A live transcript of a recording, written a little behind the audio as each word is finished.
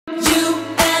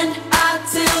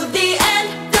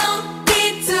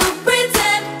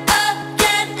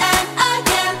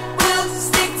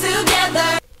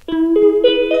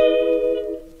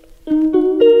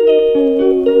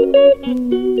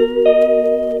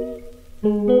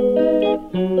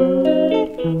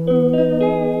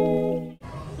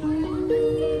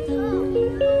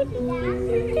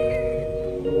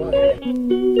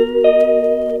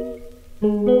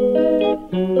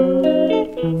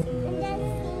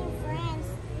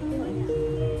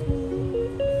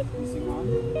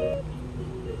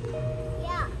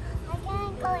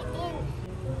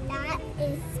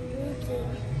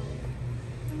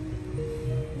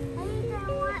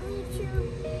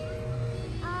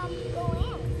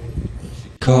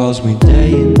calls me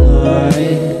day and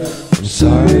night. I'm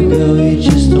sorry girl, you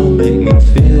just don't make me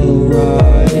feel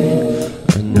right.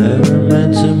 I never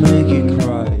meant to make you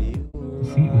cry.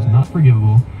 Deceit was not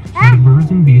forgivable, so the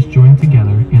birds and beasts joined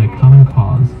together in a common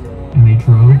cause, and they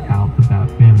drove out the Bat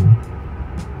family.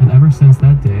 And ever since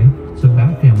that day, the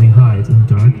Bat family hides in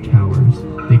dark towers.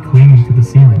 They cling to the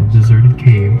ceiling of deserted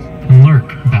caves and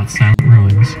lurk about silent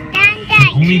ruins. They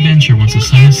only venture once the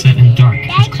sun is set and dark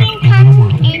has crept over the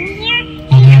world.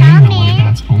 Well, now you know why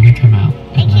bats only come out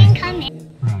at night.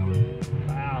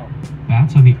 Wow.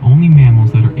 Bats are the only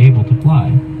mammals that are able to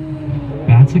fly.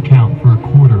 Bats account for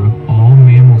 1/4 of all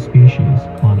mammal species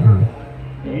on Earth.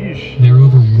 There are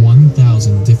over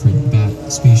 1,000 different bat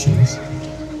species.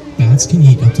 Bats can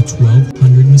eat up to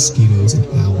 1,200 mosquitoes an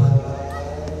hour.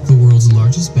 The world's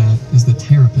largest bat is the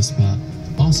PRETTIEST bat,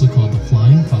 also called the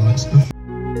flying fox or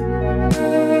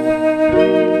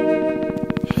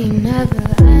He never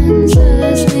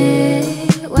answers me.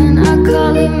 When I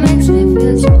call, he makes me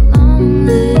feel so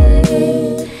lonely.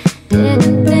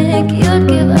 Didn't think you'd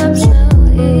give up so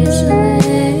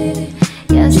easily.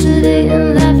 Yesterday and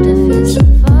laughter feels so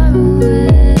far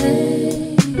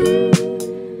away.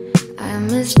 I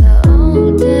miss the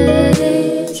old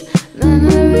days.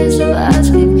 Memories of us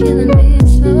keep killing me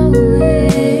slowly.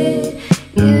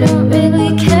 You don't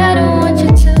really care, don't want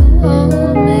you to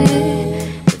hold me.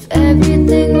 If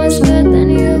everything was good, then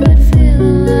you would feel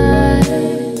alive.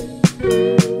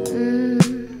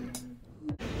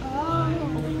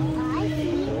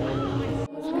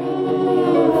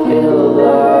 Feel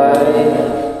alive.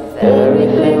 If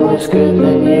everything was good,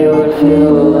 then you would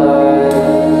feel alive.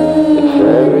 If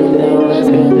everything was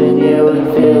good, then you would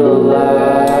feel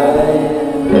alive.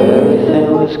 If everything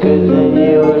was good, then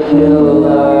you would feel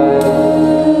alive.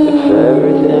 If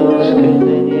everything was good,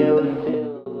 then you would feel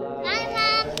alive. Bye,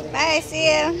 Mom. Bye, see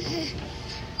you.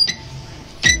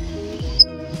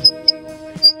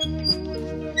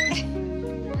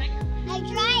 I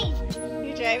drive.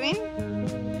 You're driving?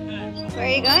 Where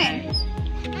are you going?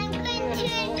 I'm going to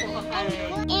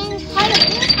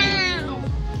Halloweentown.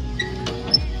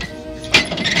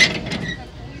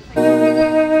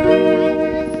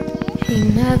 He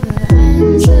never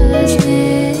answers me.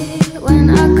 When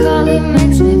I call, he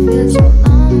makes me feel so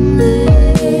lonely.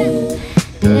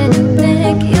 Didn't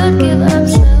think you'd give up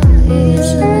so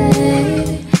easily.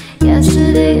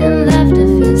 Yesterday and laughter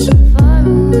feels so far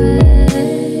away.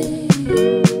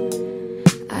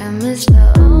 I miss the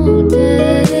old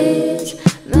days.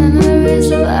 Memories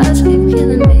of us keep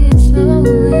killing me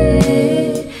slowly.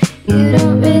 You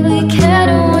don't really care,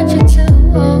 don't want you to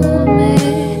hold me.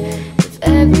 If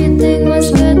everything was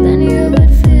good, then you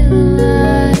would feel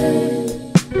alive.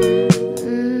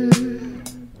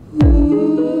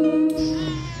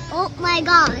 Oh my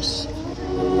gosh.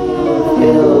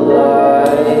 Feel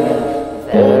alive.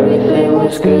 If everything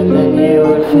was good, then you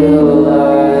would feel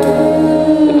alive.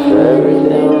 If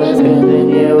everything was good, then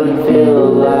you would feel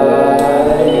alive.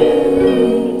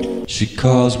 She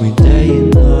calls me day and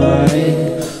night.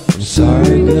 I'm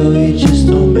sorry girl, you just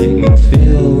don't make me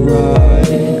feel right.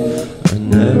 I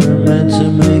never meant to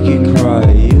make you cry,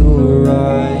 you were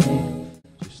right.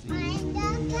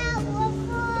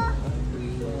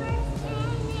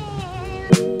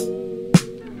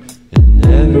 And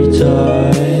every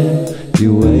time you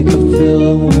wake up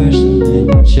feeling worse, and then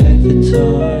you check the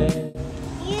time.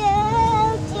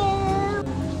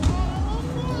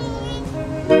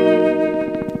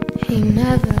 He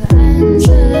never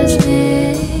answers me.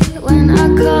 When I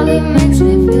call, he makes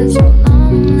me feel so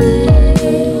lonely.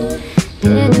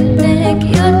 Didn't think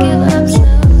you'd give up so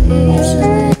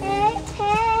easily.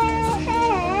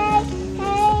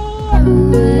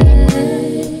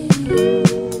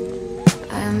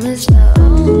 I miss the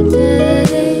old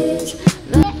days.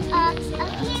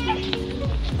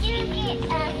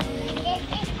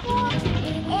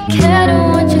 I don't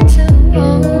want you to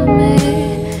hold me.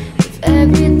 If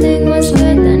everything was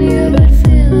good, then you would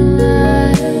feel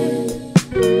alive.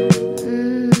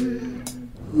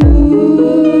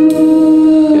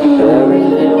 If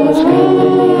everything was good,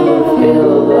 then you would feel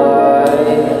alive.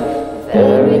 If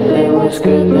everything was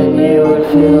good, then you would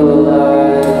feel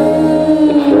alive.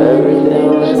 If everything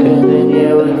was good, then you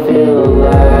would feel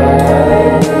alive.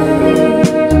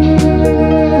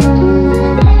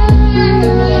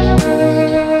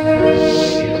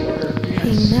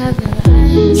 He never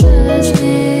answers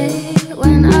me.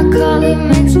 When I call, he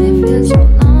makes me feel so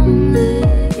lonely.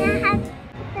 Can I have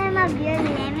some of your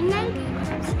lemonade?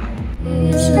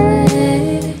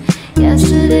 Easily.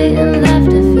 Yesterday and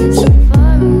laughter feels so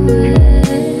far away.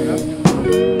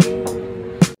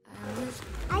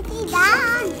 I see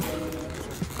that.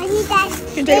 I see that.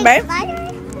 Can you take a bite? Butter.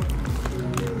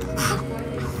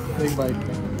 Big bike.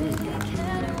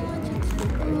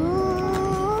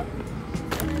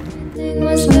 Everything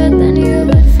was